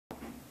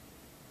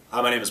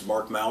Hi, my name is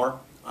Marc Mowrer.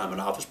 I'm an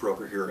office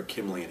broker here at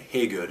Kiemle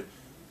Hagood,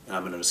 and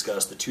I'm going to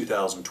discuss the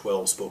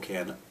 2012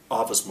 Spokane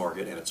office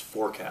market and its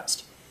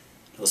forecast.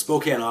 Now, the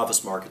Spokane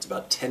office market is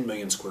about 10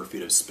 million square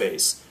feet of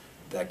space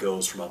that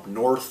goes from up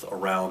north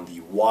around the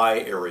Y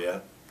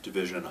area,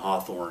 division in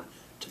Hawthorne,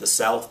 to the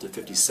south to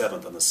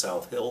 57th on the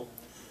South Hill.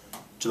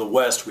 To the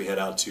west, we head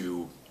out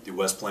to the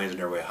West Plains and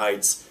Airway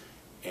Heights,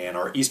 and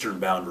our eastern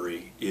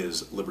boundary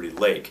is Liberty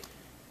Lake.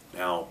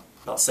 Now,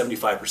 about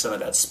 75% of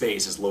that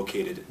space is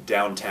located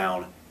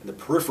downtown, in the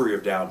periphery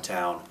of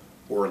downtown,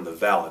 or in the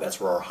valley.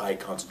 That's where our high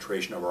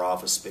concentration of our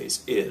office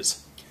space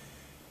is.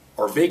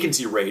 Our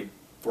vacancy rate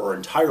for our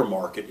entire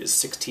market is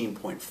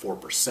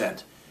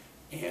 16.4%.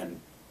 And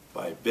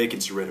by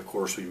vacancy rate, of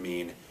course, we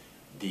mean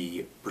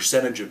the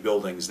percentage of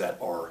buildings that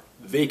are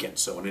vacant.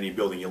 So in any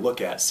building you look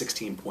at,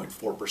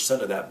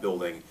 16.4% of that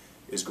building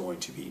is going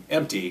to be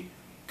empty.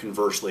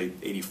 Conversely,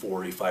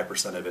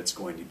 84-85% of it's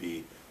going to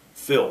be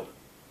filled.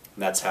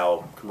 And that's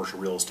how commercial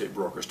real estate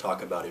brokers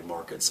talk about a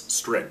market's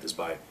strength, is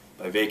by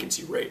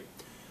vacancy rate.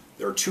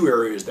 There are two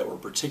areas that were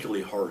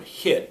particularly hard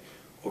hit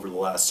over the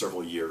last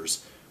several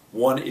years.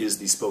 One is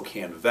the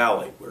Spokane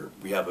Valley, where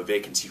we have a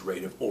vacancy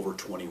rate of over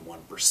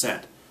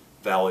 21%.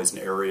 Valley is an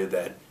area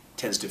that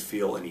tends to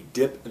feel any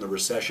dip in the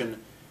recession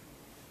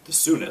the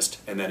soonest,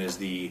 and then is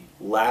the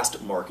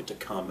last market to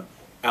come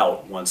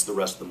out once the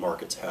rest of the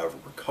markets have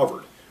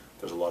recovered.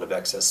 There's a lot of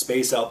excess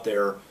space out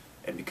there,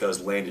 and because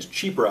land is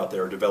cheaper out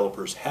there,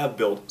 developers have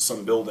built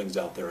some buildings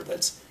out there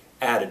that's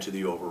added to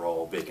the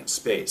overall vacant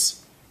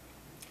space.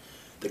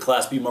 The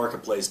Class B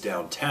marketplace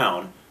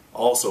downtown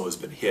also has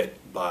been hit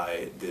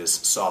by this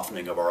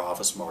softening of our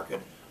office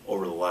market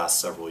over the last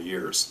several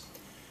years.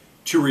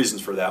 Two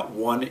reasons for that.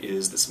 One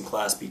is that some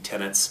Class B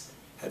tenants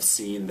have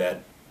seen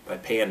that by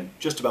paying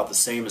just about the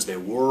same as they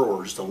were,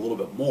 or just a little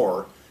bit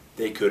more,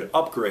 they could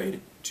upgrade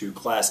to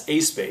Class A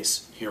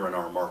space here in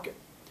our market.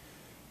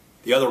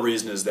 The other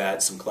reason is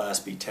that some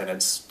Class B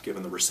tenants,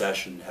 given the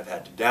recession, have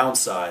had to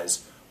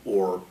downsize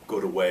or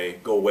go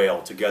away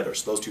altogether.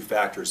 So those two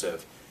factors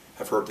have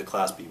hurt the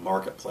Class B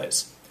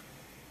marketplace.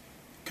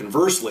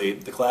 Conversely,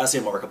 the Class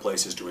A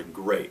marketplace is doing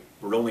great.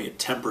 We're only at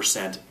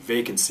 10%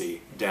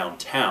 vacancy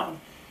downtown,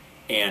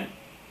 and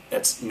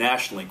that's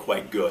nationally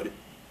quite good.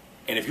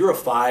 And if you're a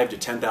 5,000 to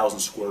 10,000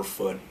 square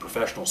foot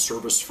professional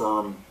service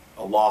firm,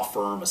 a law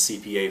firm, a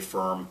CPA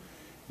firm,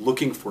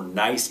 looking for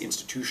nice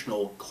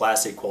institutional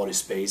Class A quality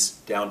space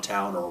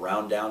downtown or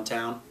around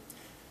downtown,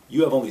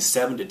 you have only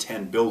 7 to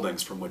 10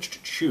 buildings from which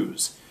to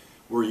choose.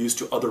 We're used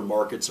to other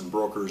markets and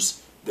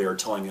brokers. They are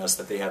telling us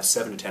that they have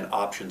 7 to 10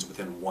 options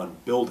within one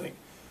building.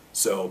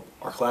 So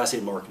our Class A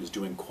market is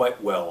doing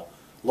quite well.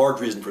 Large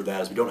reason for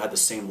that is we don't have the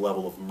same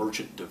level of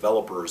merchant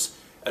developers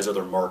as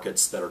other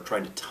markets that are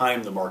trying to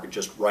time the market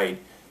just right,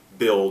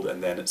 build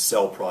and then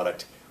sell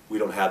product. We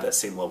don't have that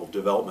same level of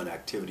development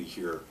activity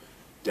here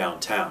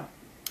downtown.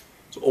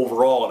 So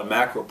overall, in a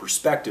macro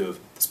perspective,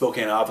 the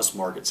Spokane office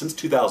market since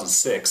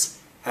 2006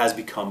 has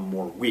become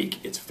more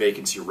weak. Its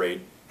vacancy rate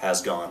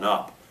has gone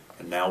up,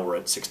 and now we're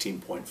at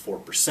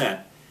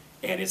 16.4%.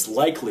 And it's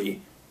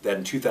likely that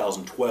in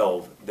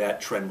 2012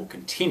 that trend will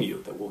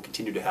continue, that we'll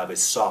continue to have a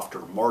softer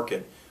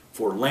market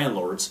for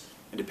landlords,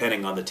 and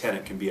depending on the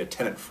tenant, can be a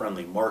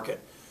tenant-friendly market.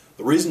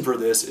 The reason for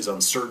this is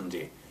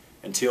uncertainty.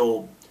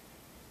 Until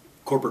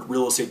corporate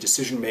real estate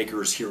decision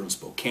makers here in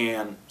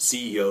Spokane,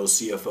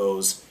 CEOs,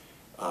 CFOs,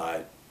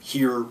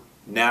 here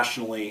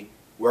nationally,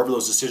 wherever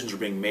those decisions are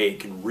being made,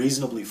 can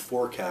reasonably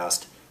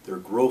forecast their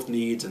growth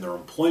needs and their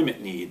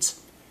employment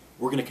needs,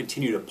 we're going to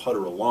continue to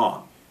putter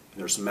along. And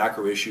there's some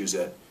macro issues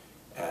at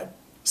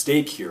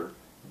stake here,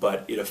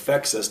 but it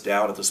affects us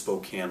down at the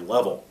Spokane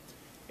level.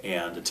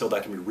 And until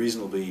that can be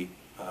reasonably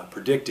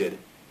predicted,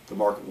 the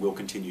market will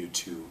continue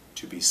to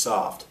be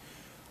soft.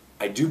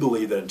 I do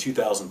believe that in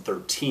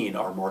 2013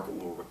 our market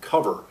will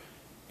recover,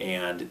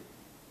 and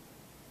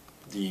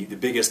the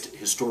biggest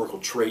historical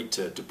trait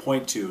to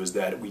point to is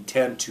that we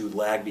tend to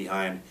lag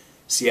behind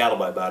Seattle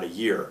by about a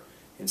year.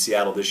 And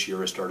Seattle this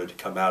year has started to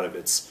come out of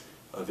its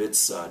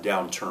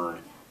downturn,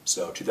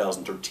 so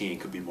 2013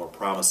 could be more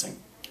promising.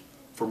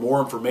 For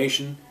more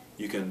information,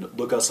 you can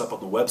look us up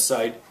on the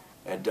website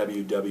at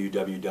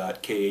www.khco.com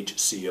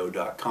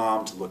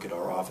to look at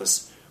our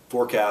office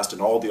forecast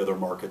and all the other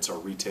markets, our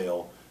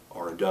retail,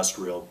 our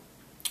industrial,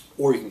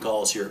 or you can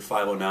call us here at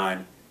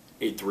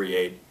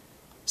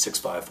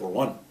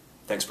 509-838-6541.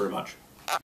 Thanks very much.